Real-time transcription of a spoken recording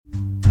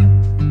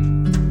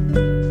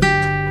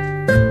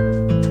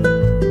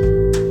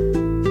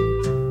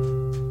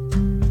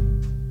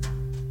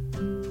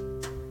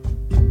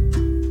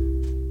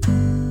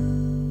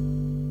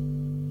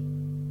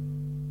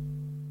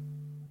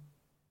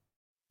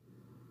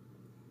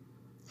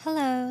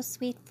Hello,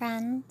 sweet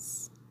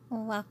friends.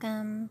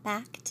 Welcome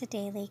back to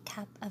Daily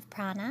Cup of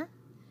Prana,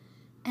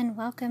 and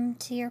welcome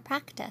to your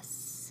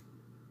practice.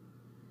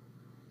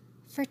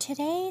 For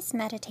today's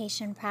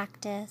meditation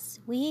practice,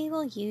 we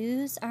will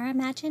use our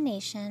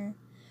imagination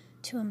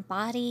to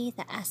embody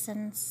the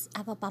essence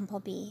of a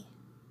bumblebee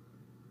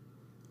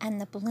and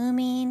the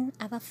blooming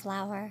of a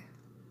flower.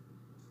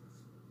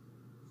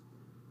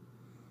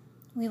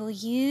 We will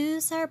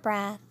use our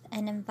breath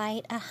and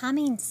invite a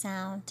humming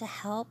sound to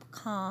help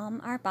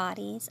calm our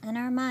bodies and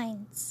our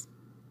minds.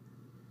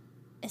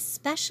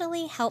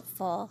 Especially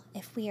helpful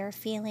if we are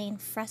feeling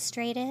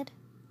frustrated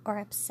or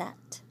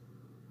upset.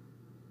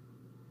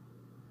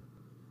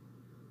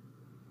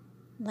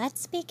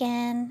 Let's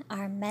begin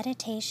our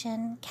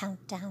meditation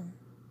countdown.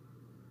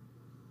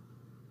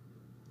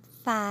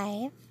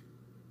 5.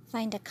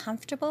 Find a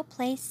comfortable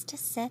place to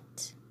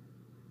sit.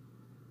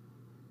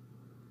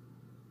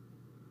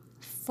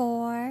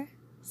 4.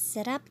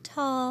 Sit up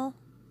tall,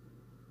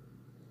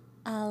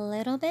 a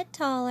little bit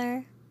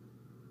taller.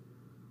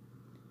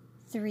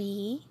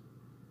 3.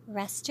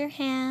 Rest your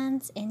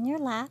hands in your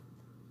lap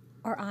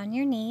or on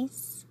your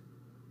knees.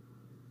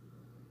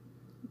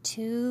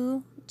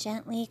 2.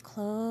 Gently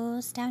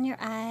close down your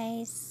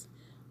eyes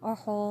or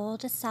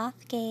hold a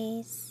soft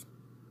gaze.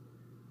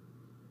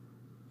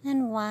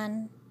 And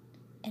 1.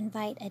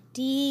 Invite a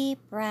deep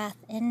breath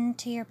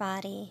into your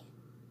body.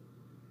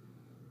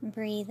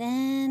 Breathe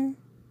in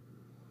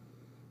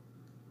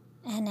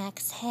and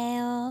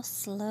exhale,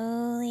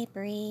 slowly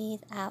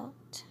breathe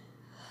out.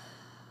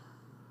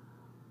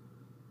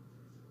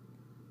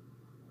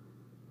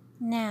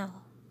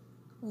 Now,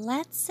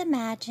 let's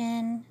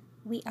imagine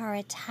we are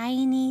a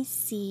tiny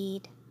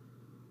seed.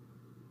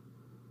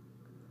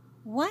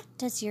 What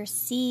does your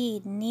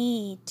seed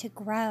need to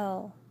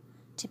grow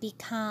to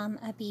become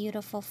a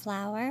beautiful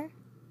flower?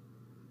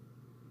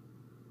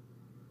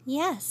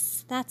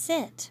 Yes, that's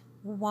it.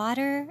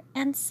 Water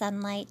and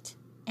sunlight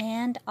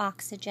and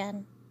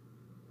oxygen.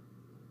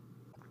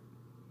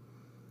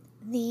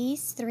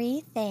 These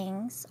 3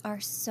 things are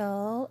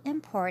so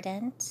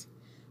important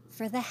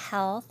for the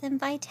health and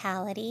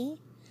vitality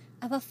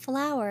of a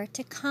flower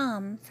to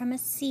come from a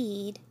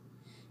seed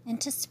and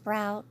to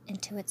sprout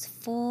into its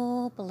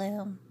full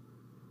bloom.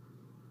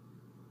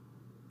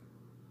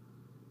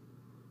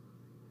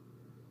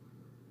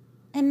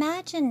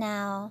 Imagine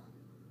now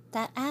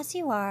that as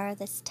you are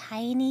this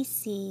tiny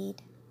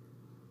seed,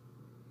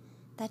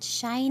 that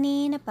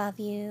shining above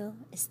you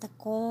is the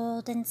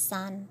golden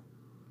sun,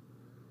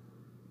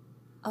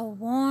 a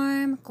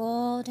warm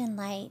golden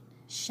light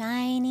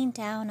shining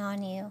down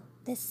on you,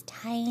 this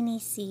tiny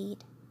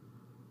seed.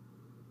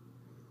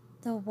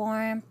 The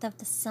warmth of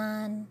the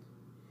sun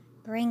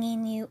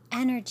bringing you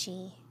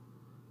energy.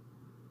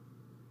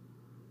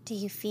 Do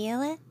you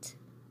feel it?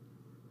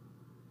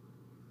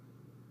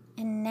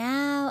 And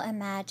now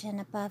imagine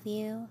above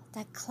you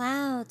that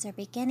clouds are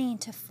beginning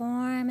to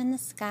form in the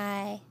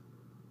sky,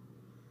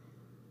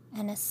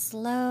 and a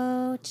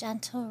slow,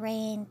 gentle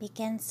rain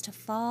begins to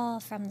fall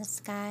from the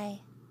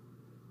sky.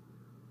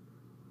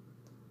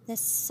 This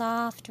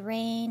soft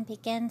rain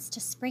begins to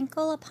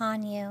sprinkle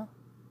upon you,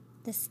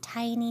 this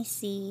tiny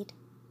seed.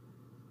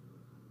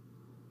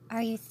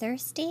 Are you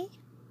thirsty?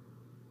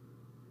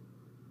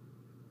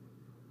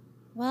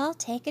 Well,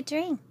 take a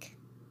drink.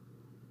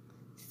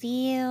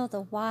 Feel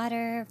the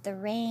water of the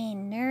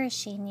rain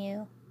nourishing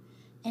you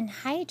and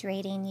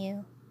hydrating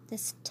you,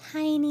 this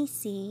tiny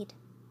seed.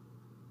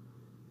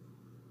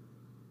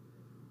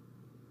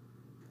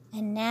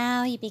 And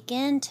now you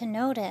begin to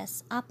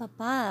notice up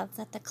above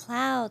that the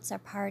clouds are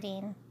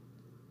parting.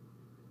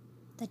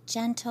 The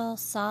gentle,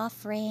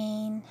 soft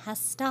rain has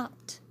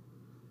stopped.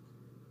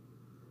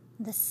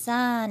 The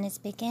sun is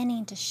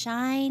beginning to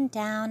shine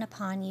down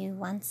upon you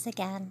once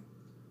again.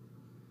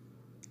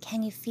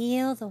 Can you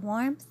feel the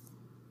warmth?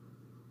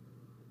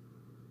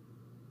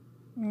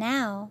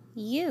 Now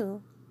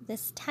you,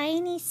 this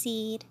tiny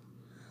seed,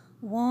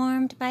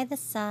 warmed by the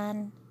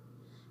sun,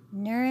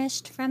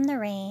 nourished from the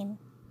rain.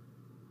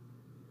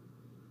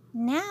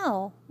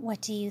 Now,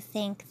 what do you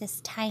think this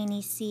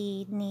tiny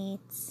seed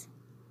needs?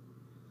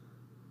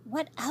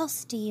 What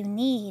else do you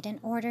need in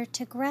order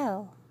to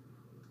grow?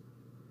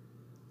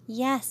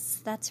 Yes,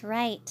 that's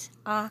right,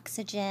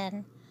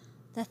 oxygen,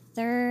 the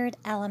 3rd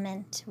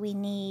element we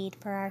need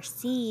for our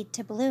seed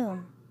to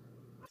bloom.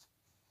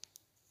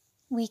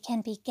 We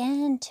can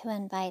begin to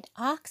invite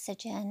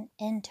oxygen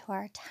into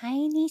our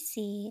tiny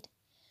seed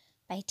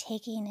by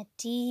taking a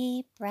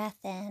deep breath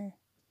in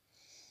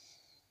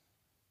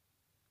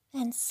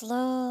and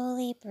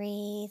slowly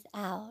breathe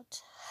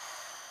out.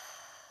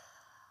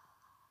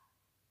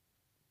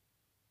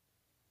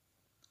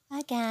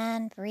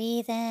 Again,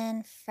 breathe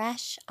in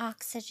fresh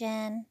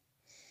oxygen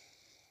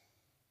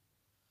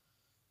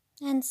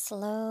and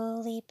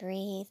slowly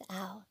breathe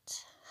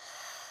out.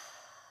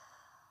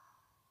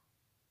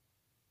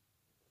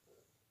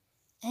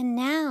 And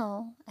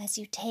now, as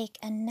you take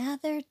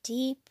another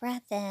deep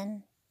breath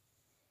in,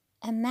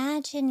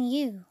 imagine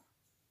you,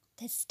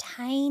 this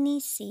tiny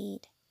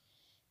seed,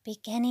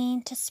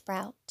 beginning to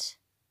sprout.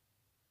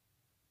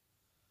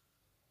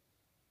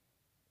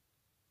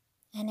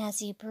 And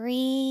as you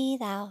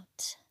breathe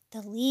out,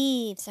 the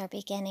leaves are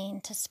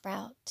beginning to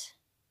sprout.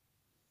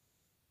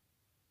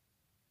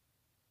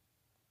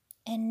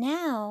 And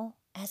now,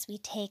 as we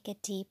take a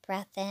deep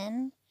breath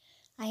in,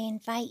 I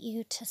invite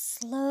you to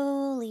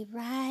slowly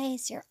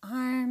rise your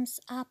arms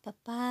up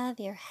above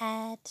your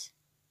head.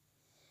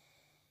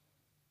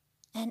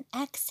 And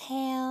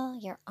exhale,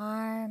 your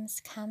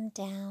arms come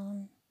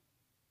down.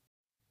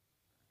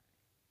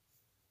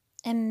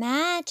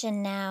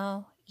 Imagine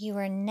now you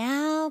are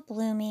now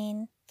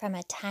blooming from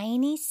a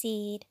tiny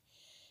seed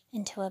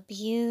into a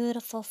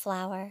beautiful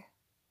flower.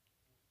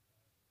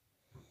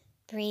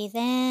 Breathe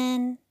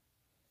in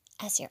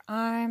as your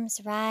arms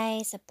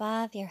rise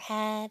above your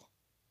head,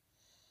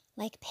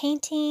 like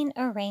painting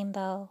a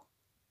rainbow.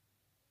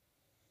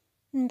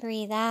 And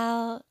breathe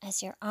out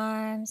as your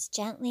arms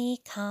gently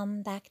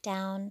come back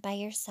down by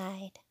your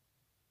side.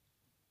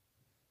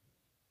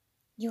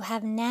 You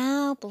have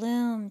now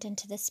bloomed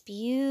into this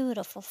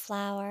beautiful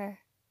flower,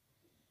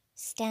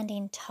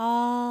 standing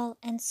tall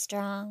and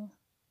strong.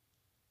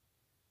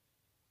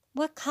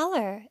 What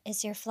color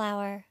is your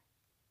flower?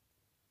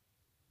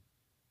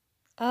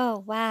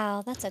 Oh,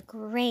 wow, that's a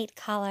great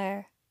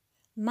color.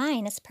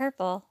 Mine is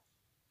purple.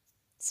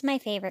 It's my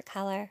favorite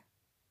color.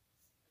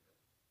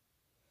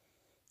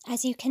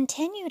 As you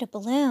continue to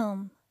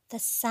bloom, the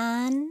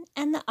sun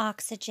and the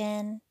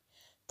oxygen,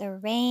 the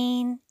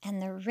rain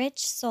and the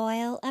rich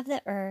soil of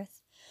the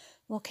earth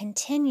will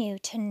continue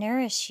to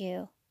nourish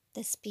you,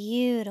 this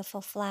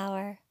beautiful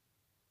flower.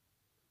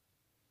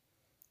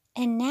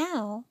 And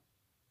now,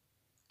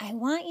 I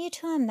want you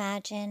to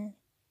imagine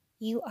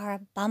you are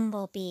a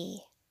bumblebee.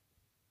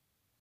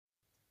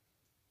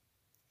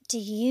 Do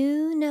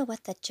you know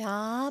what the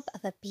job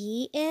of a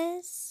bee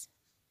is?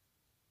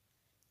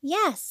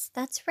 Yes,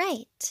 that's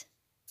right.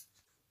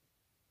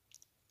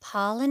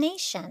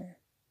 Pollination.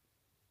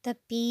 The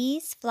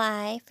bees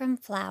fly from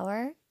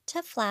flower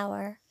to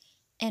flower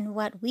in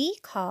what we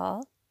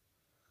call,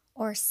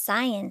 or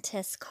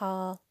scientists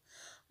call,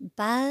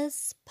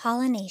 buzz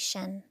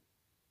pollination.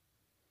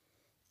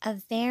 A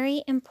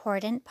very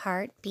important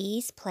part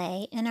bees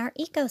play in our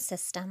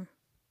ecosystem.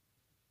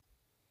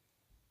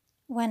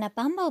 When a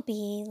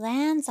bumblebee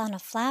lands on a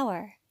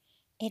flower,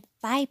 it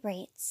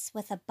vibrates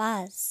with a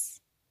buzz.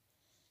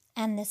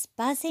 And this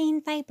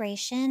buzzing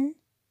vibration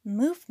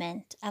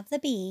movement of the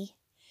bee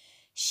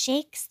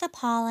shakes the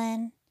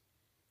pollen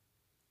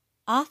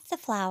off the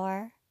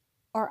flower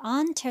or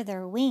onto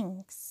their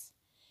wings,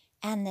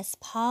 and this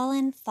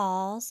pollen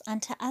falls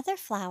onto other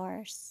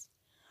flowers.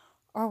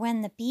 Or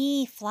when the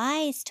bee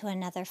flies to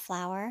another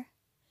flower,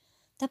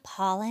 the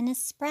pollen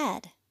is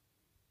spread.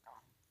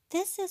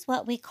 This is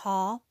what we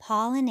call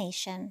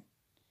pollination.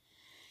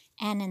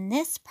 And in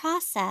this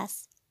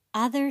process,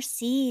 other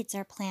seeds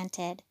are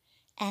planted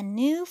and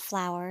new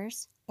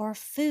flowers or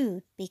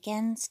food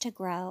begins to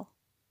grow.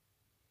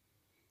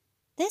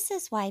 This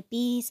is why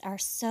bees are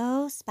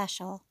so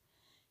special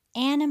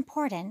and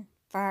important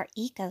for our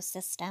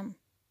ecosystem.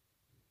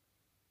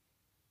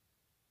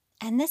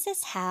 And this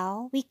is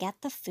how we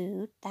get the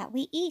food that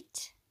we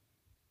eat.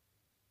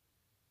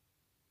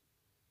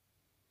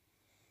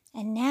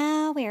 And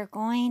now we are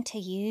going to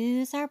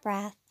use our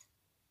breath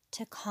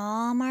to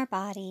calm our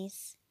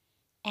bodies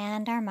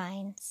and our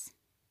minds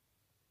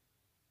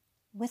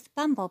with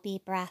bumblebee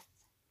breath.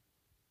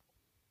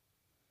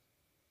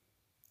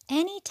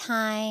 Any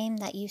time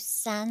that you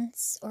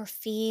sense or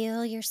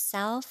feel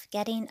yourself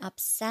getting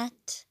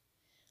upset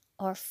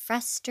or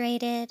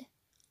frustrated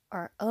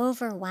or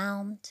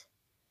overwhelmed,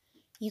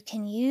 you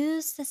can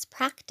use this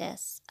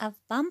practice of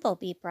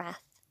bumblebee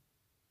breath.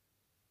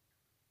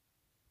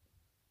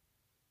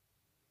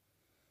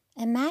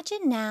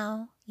 Imagine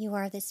now you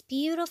are this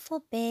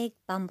beautiful big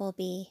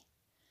bumblebee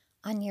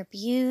on your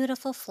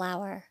beautiful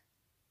flower.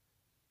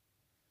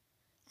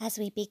 As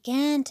we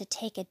begin to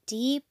take a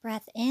deep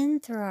breath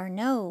in through our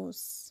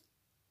nose,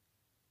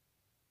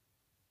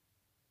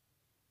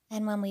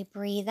 and when we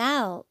breathe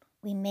out,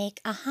 we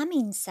make a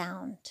humming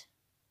sound.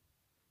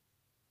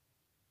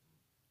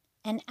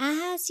 And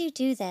as you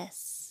do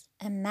this,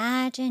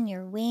 imagine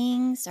your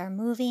wings are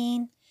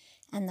moving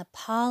and the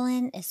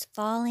pollen is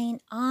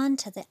falling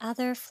onto the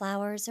other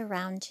flowers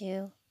around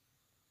you.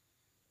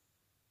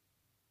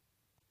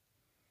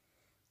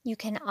 You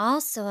can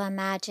also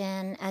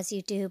imagine, as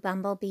you do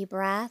bumblebee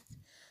breath,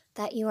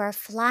 that you are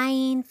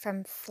flying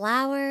from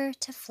flower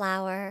to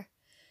flower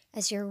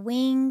as your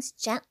wings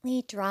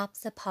gently drop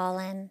the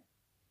pollen.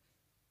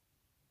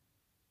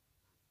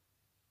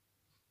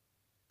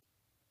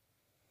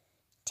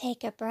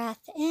 Take a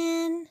breath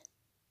in,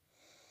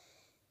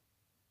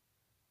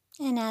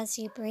 and as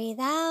you breathe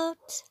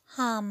out,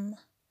 hum.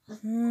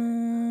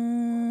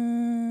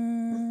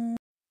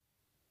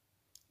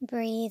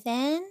 Breathe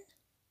in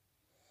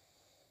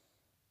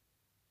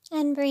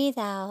and breathe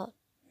out.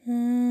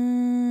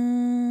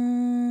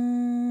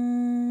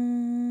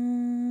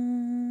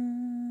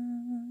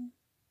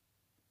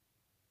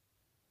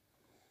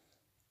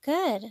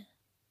 Good.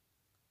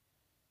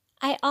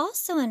 I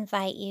also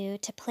invite you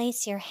to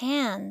place your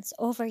hands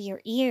over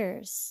your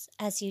ears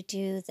as you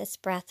do this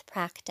breath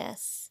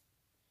practice.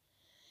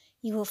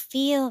 You will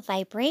feel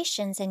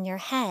vibrations in your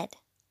head.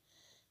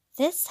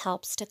 This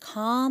helps to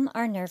calm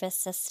our nervous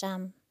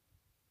system.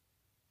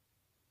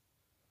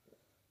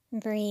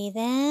 Breathe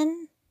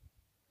in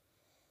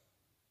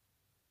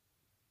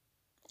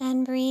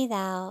and breathe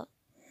out.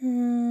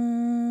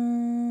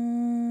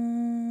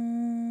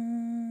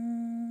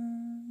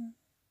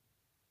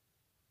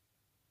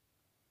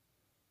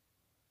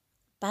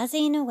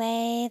 Buzzing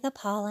away the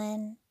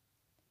pollen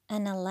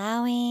and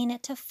allowing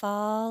it to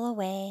fall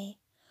away,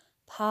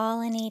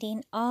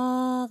 pollinating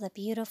all the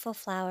beautiful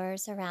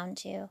flowers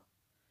around you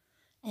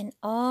and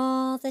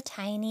all the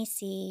tiny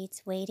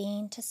seeds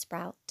waiting to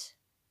sprout.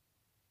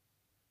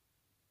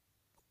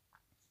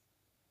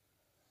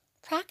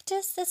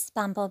 Practice this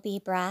bumblebee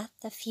breath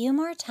a few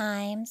more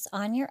times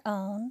on your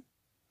own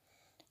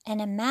and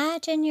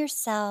imagine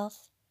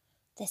yourself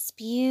this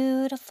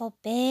beautiful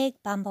big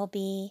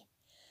bumblebee,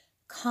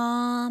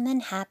 calm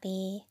and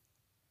happy,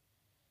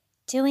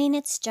 doing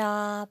its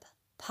job,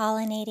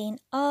 pollinating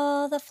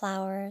all the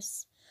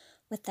flowers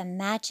with the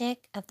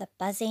magic of the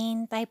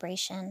buzzing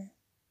vibration.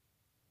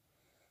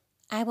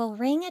 I will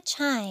ring a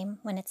chime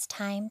when it's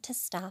time to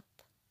stop.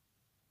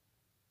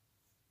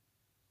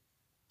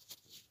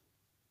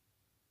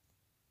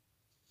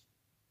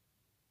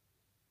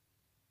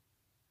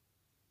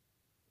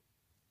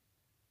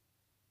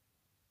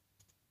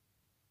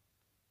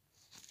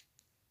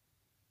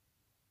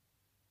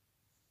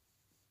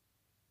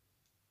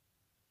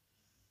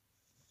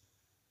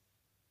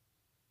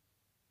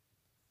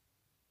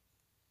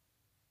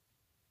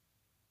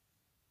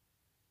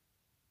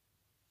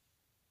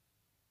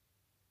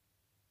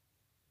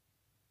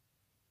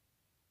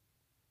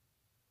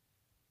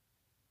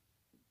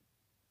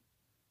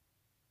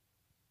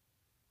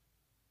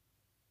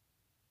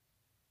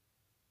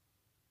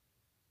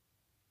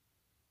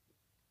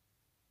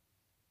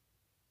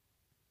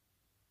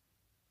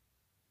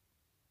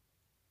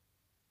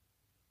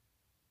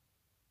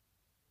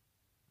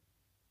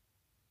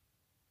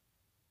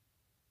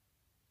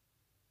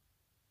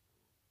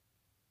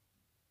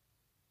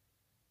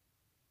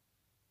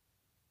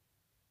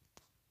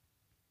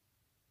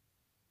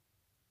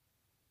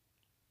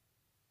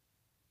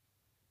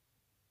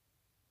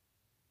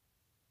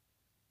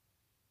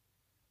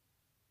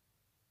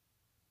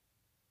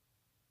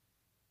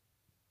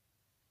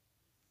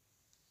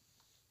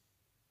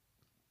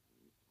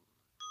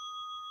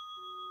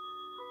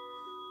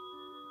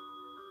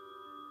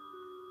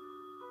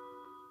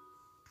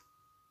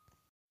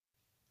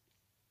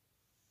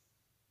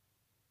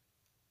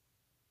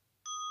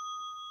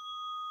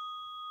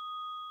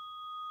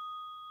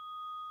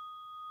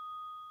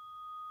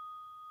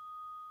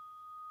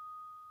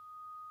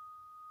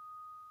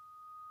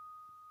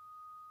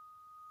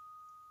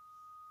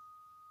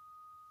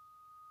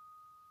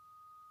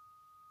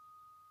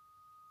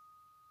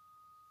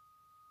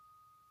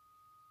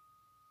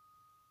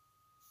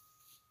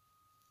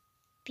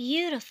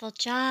 Beautiful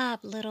job,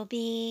 little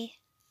bee.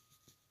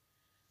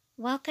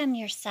 Welcome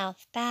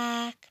yourself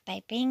back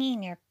by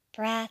bringing your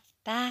breath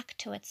back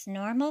to its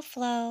normal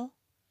flow,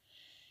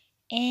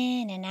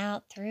 in and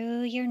out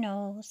through your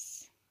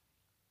nose.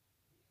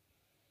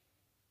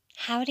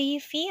 How do you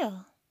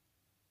feel?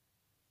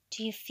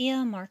 Do you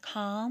feel more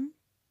calm,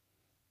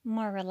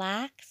 more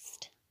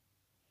relaxed?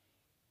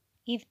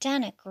 You've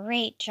done a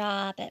great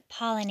job at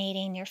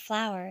pollinating your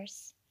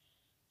flowers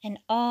and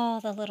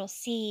all the little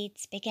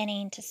seeds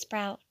beginning to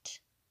sprout.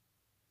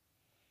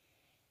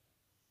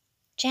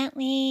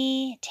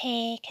 Gently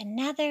take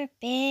another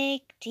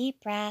big,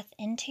 deep breath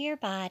into your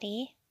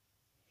body.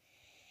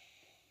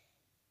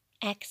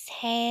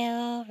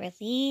 Exhale,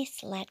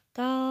 release, let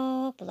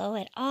go, blow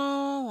it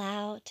all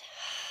out.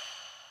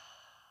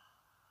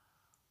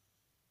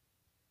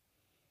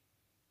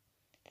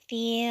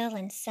 Feel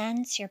and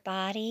sense your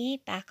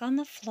body back on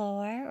the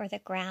floor or the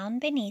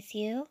ground beneath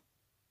you.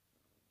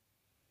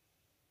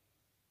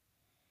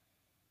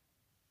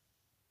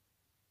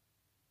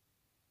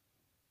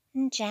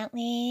 And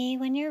gently,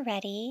 when you're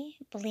ready,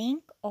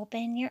 blink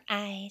open your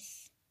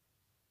eyes.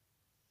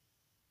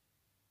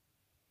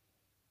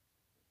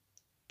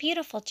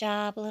 Beautiful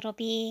job, little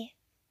bee.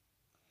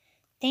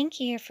 Thank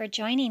you for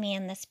joining me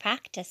in this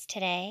practice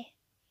today.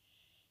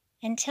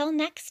 Until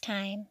next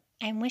time,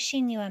 I'm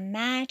wishing you a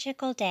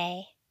magical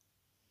day.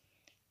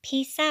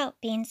 Peace out,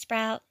 Bean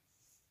Sprout.